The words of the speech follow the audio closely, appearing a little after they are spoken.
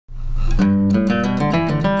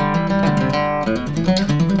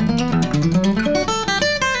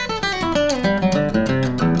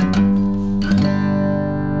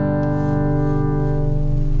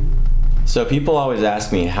people always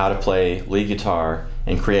ask me how to play lead guitar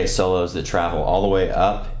and create solos that travel all the way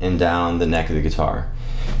up and down the neck of the guitar.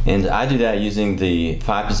 And I do that using the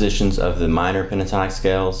 5 positions of the minor pentatonic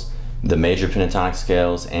scales, the major pentatonic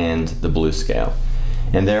scales, and the blues scale.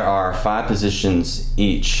 And there are 5 positions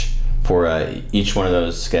each for each one of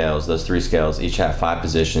those scales. Those 3 scales each have 5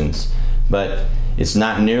 positions. But it's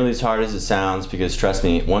not nearly as hard as it sounds, because trust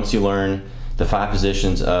me, once you learn the 5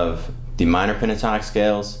 positions of the minor pentatonic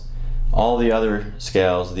scales, all the other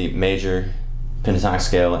scales, the major pentatonic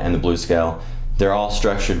scale and the blues scale, they're all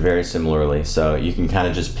structured very similarly. So you can kind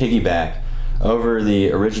of just piggyback over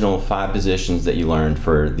the original 5 positions that you learned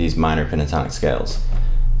for these minor pentatonic scales.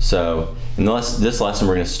 So in this lesson,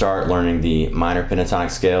 we're going to start learning the minor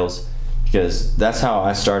pentatonic scales, because that's how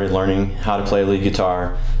I started learning how to play lead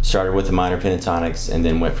guitar. Started with the minor pentatonics and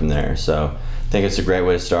then went from there. So I think it's a great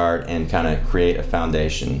way to start and kind of create a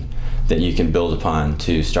foundation that you can build upon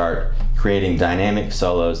to start creating dynamic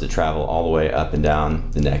solos that travel all the way up and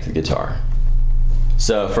down the neck of the guitar.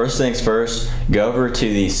 So first things first, go over to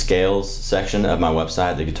the scales section of my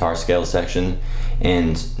website, the guitar scales section,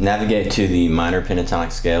 and navigate to the minor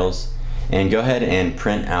pentatonic scales, and go ahead and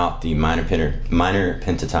print out the minor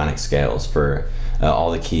pentatonic scales for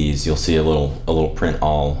all the keys. You'll see a little print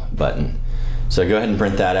all button. So go ahead and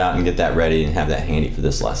print that out and get that ready and have that handy for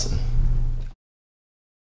this lesson.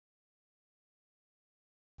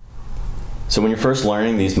 So when you're first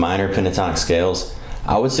learning these minor pentatonic scales,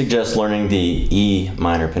 I would suggest learning the E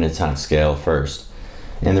minor pentatonic scale first.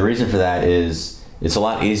 And the reason for that is it's a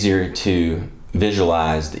lot easier to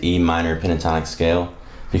visualize the E minor pentatonic scale,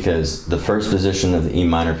 because the first position of the E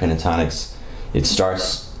minor pentatonics, it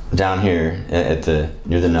starts down here at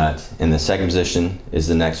near the nut, and the second position is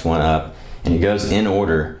the next one up, and it goes in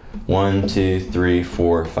order 1, 2, 3,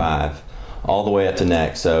 4, 5, all the way up the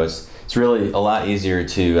neck. So it's really a lot easier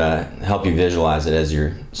to help you visualize it as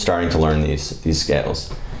you're starting to learn these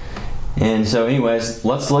scales. And so anyways,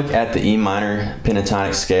 let's look at the E minor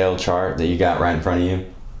pentatonic scale chart that you got right in front of you,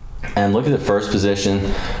 and look at the first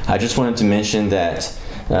position. I just wanted to mention that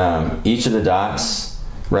each of the dots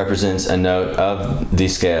represents a note of the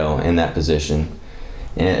scale in that position,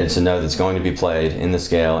 and it's a note that's going to be played in the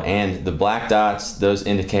scale, and the black dots, those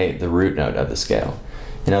indicate the root note of the scale.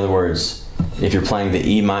 In other words, if you're playing the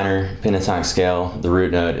E minor pentatonic scale, the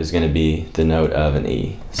root note is going to be the note of an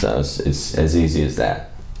E. So it's as easy as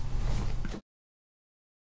that.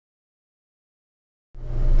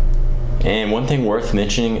 And one thing worth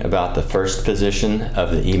mentioning about the first position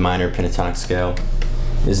of the E minor pentatonic scale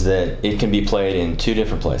is that it can be played in 2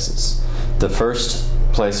 different places. The first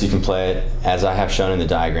place you can play it, as I have shown in the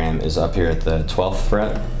diagram, is up here at the 12th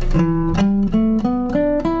fret.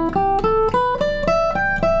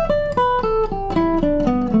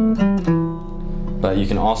 But you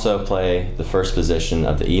can also play the first position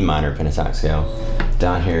of the E minor pentatonic scale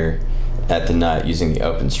down here at the nut using the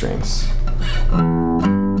open strings.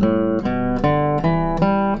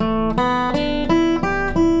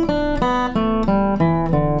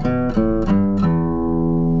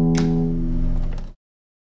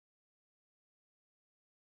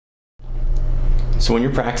 So when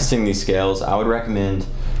you're practicing these scales, I would recommend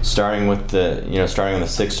starting with starting on the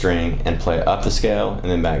 6th string and play up the scale and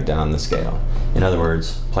then back down the scale. In other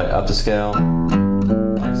words, play up the scale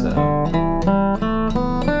like so,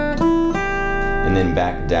 and then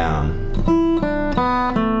back down.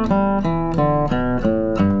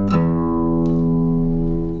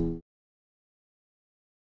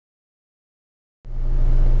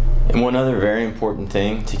 And one other very important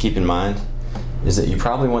thing to keep in mind is that you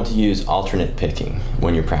probably want to use alternate picking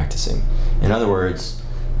when you're practicing. In other words,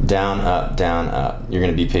 down, up, down, up. You're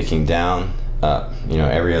going to be picking down, up,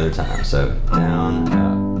 every other time. So down,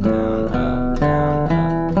 up, down, up,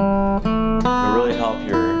 down, up. It'll really help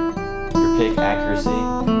your pick accuracy.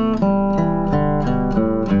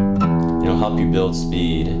 It'll help you build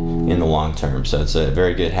speed in the long term. So it's a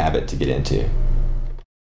very good habit to get into.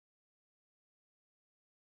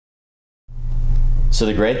 So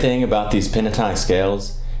the great thing about these pentatonic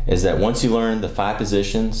scales is that once you learn the 5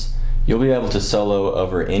 positions, you'll be able to solo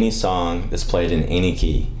over any song that's played in any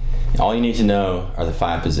key. All you need to know are the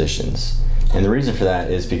 5 positions. And the reason for that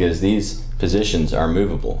is because these positions are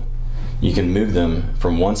movable. You can move them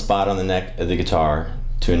from one spot on the neck of the guitar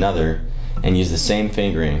to another and use the same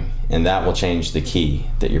fingering, and that will change the key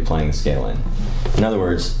that you're playing the scale in. In other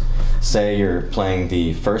words, say you're playing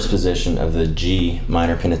the first position of the G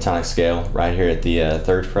minor pentatonic scale right here at the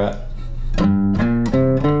 3rd fret.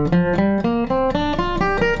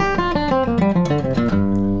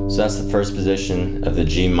 So that's the first position of the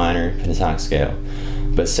G minor pentatonic scale.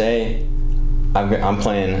 But say I'm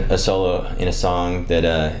playing a solo in a song that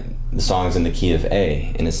the song's in the key of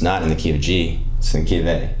A, and it's not in the key of G, it's in the key of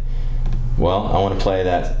A. Well, I want to play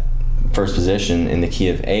that first position in the key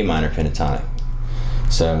of A minor pentatonic.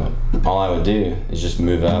 So all I would do is just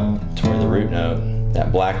move up to where the root note,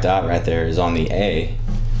 that black dot right there, is on the A,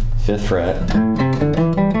 5th fret.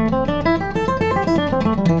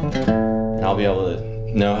 And I'll be able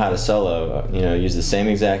to know how to solo, use the same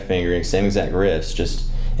exact fingering, same exact riffs, just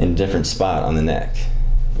in a different spot on the neck.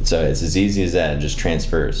 So it's as easy as that, it just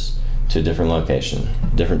transfers to a different location,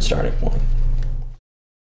 different starting point.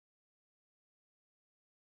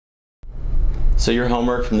 So your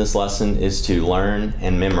homework from this lesson is to learn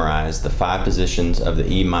and memorize the 5 positions of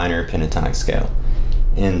the E minor pentatonic scale.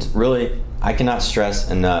 And really, I cannot stress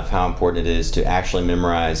enough how important it is to actually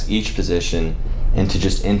memorize each position and to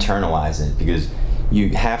just internalize it, because you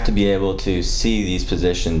have to be able to see these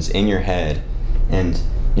positions in your head and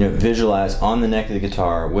visualize on the neck of the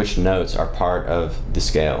guitar which notes are part of the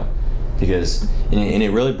scale, because and it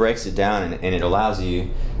really breaks it down, and it allows you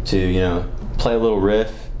to play a little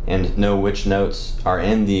riff and know which notes are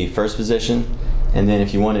in the first position, and then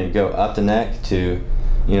if you wanted to go up the neck to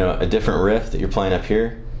a different riff that you're playing up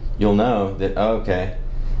here, you'll know that, oh, okay,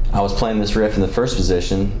 I was playing this riff in the first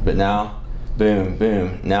position, but now boom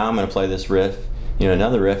boom, now I'm going to play this riff,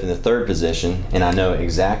 another riff in the 3rd position, and I know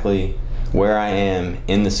exactly where I am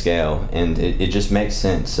in the scale, and it just makes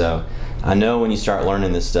sense. So I know when you start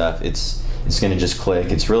learning this stuff, it's going to just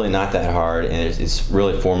click. It's really not that hard, and it's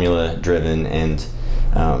really formula driven, and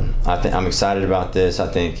I'm excited about this. I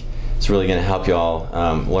think it's really going to help y'all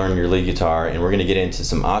learn your lead guitar, and we're going to get into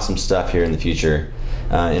some awesome stuff here in the future,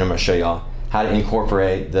 and I'm going to show y'all how to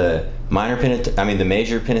incorporate the the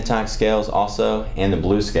major pentatonic scales also, and the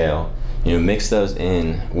blues scale. Mix those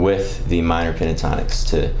in with the minor pentatonics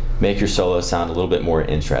to make your solo sound a little bit more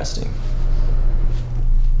interesting.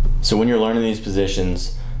 So when you're learning these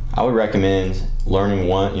positions, I would recommend learning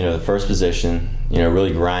the first position,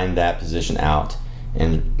 really grind that position out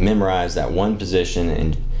and memorize that one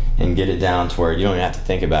position and get it down to where you don't even have to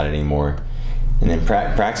think about it anymore. And then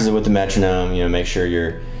practice it with the metronome, make sure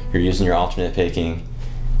you're using your alternate picking.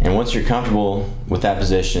 And once you're comfortable with that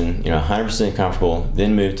position, 100% comfortable,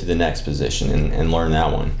 then move to the next position and learn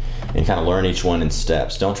that one. And kind of learn each one in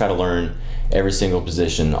steps. Don't try to learn every single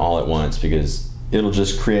position all at once, because it'll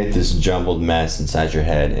just create this jumbled mess inside your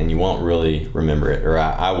head and you won't really remember it, or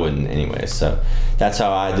I wouldn't anyway. So that's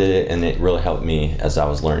how I did it, and it really helped me as I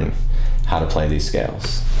was learning how to play these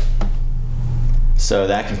scales. So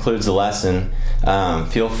that concludes the lesson.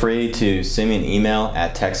 Feel free to send me an email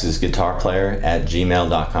at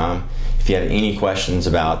texasguitarplayer@gmail.com if you have any questions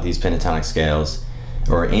about these pentatonic scales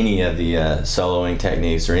or any of the soloing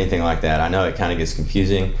techniques or anything like that. I know it kind of gets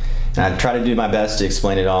confusing, and I try to do my best to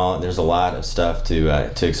explain it all. There's a lot of stuff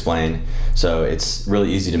to explain, so it's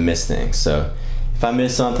really easy to miss things. So if I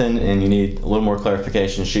miss something and you need a little more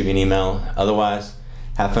clarification, shoot me an email. Otherwise,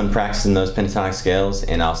 have fun practicing those pentatonic scales,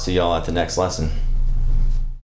 and I'll see y'all at the next lesson.